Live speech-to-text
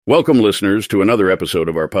Welcome, listeners, to another episode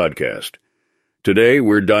of our podcast. Today,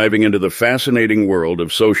 we're diving into the fascinating world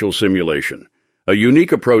of social simulation, a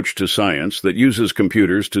unique approach to science that uses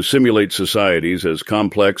computers to simulate societies as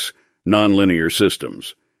complex, nonlinear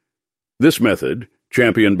systems. This method,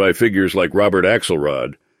 championed by figures like Robert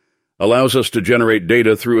Axelrod, allows us to generate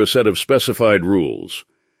data through a set of specified rules,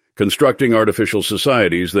 constructing artificial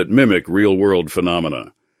societies that mimic real-world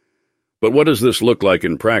phenomena. But what does this look like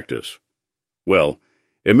in practice? Well,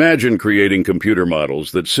 imagine creating computer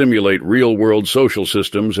models that simulate real-world social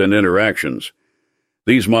systems and interactions.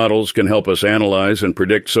 These models can help us analyze and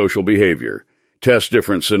predict social behavior, test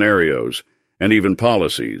different scenarios, and even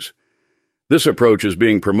policies. This approach is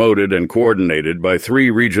being promoted and coordinated by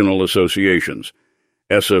 3 regional associations: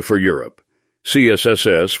 ESA for Europe,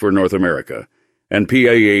 CSSS for North America, and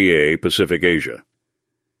PAAA Pacific Asia.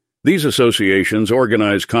 These associations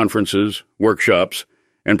organize conferences, workshops,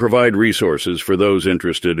 and provide resources for those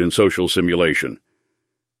interested in social simulation.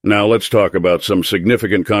 Now let's talk about some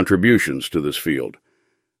significant contributions to this field.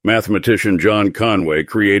 Mathematician John Conway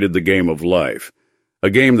created the game of life,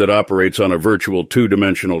 a game that operates on a virtual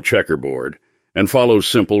 2-dimensional checkerboard and follows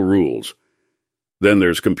simple rules. Then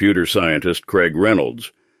there's computer scientist Craig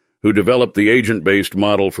Reynolds, who developed the agent-based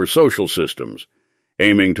model for social systems,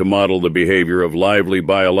 aiming to model the behavior of lively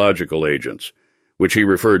biological agents, which he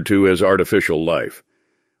referred to as artificial life.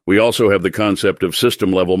 We also have the concept of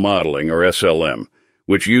system-level modeling, or SLM,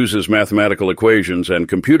 which uses mathematical equations and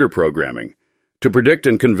computer programming to predict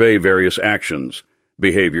and convey various actions,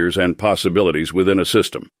 behaviors, and possibilities within a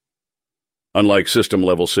system. Unlike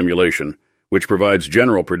system-level simulation, which provides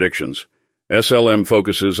general predictions, SLM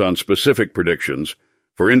focuses on specific predictions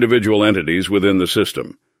for individual entities within the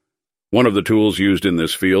system. One of the tools used in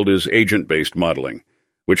this field is agent-based modeling,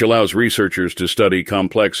 which allows researchers to study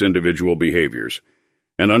complex individual behaviors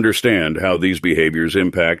and understand how these behaviors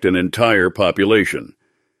impact an entire population.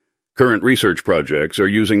 Current research projects are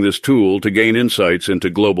using this tool to gain insights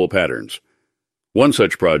into global patterns. One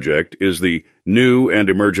such project is the New and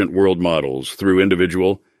Emergent World Models through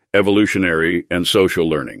Individual, Evolutionary, and Social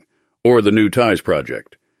Learning, or the New Ties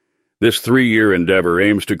Project. This 3-year endeavor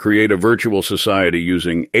aims to create a virtual society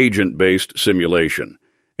using agent-based simulation,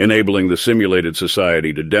 enabling the simulated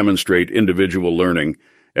society to demonstrate individual learning,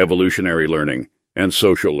 evolutionary learning, and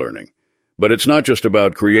social learning. But it's not just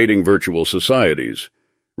about creating virtual societies.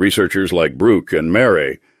 Researchers like Brook and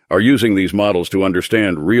Mare are using these models to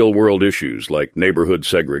understand real-world issues like neighborhood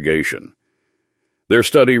segregation. Their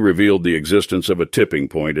study revealed the existence of a tipping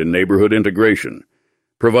point in neighborhood integration,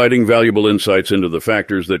 providing valuable insights into the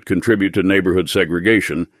factors that contribute to neighborhood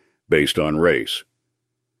segregation based on race.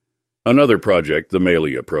 Another project, the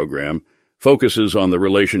Malia program, focuses on the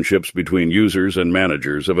relationships between users and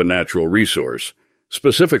managers of a natural resource,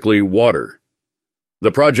 specifically water.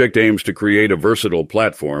 The project aims to create a versatile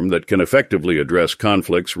platform that can effectively address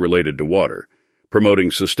conflicts related to water, promoting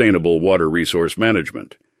sustainable water resource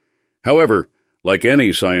management. However, like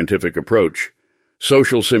any scientific approach,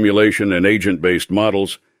 social simulation and agent-based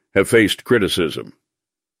models have faced criticism.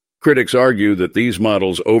 Critics argue that these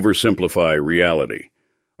models oversimplify reality,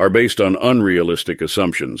 are based on unrealistic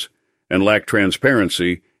assumptions, and lack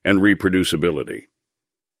transparency and reproducibility.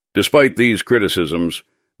 Despite these criticisms,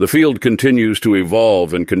 the field continues to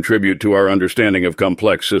evolve and contribute to our understanding of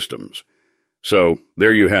complex systems. So,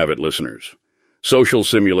 there you have it, listeners. Social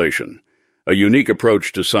simulation, a unique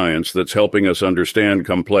approach to science that's helping us understand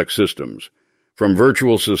complex systems, from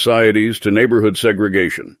virtual societies to neighborhood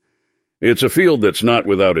segregation. It's a field that's not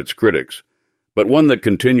without its critics, but one that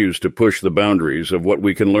continues to push the boundaries of what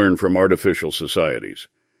we can learn from artificial societies.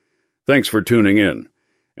 Thanks for tuning in,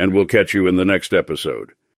 and we'll catch you in the next episode.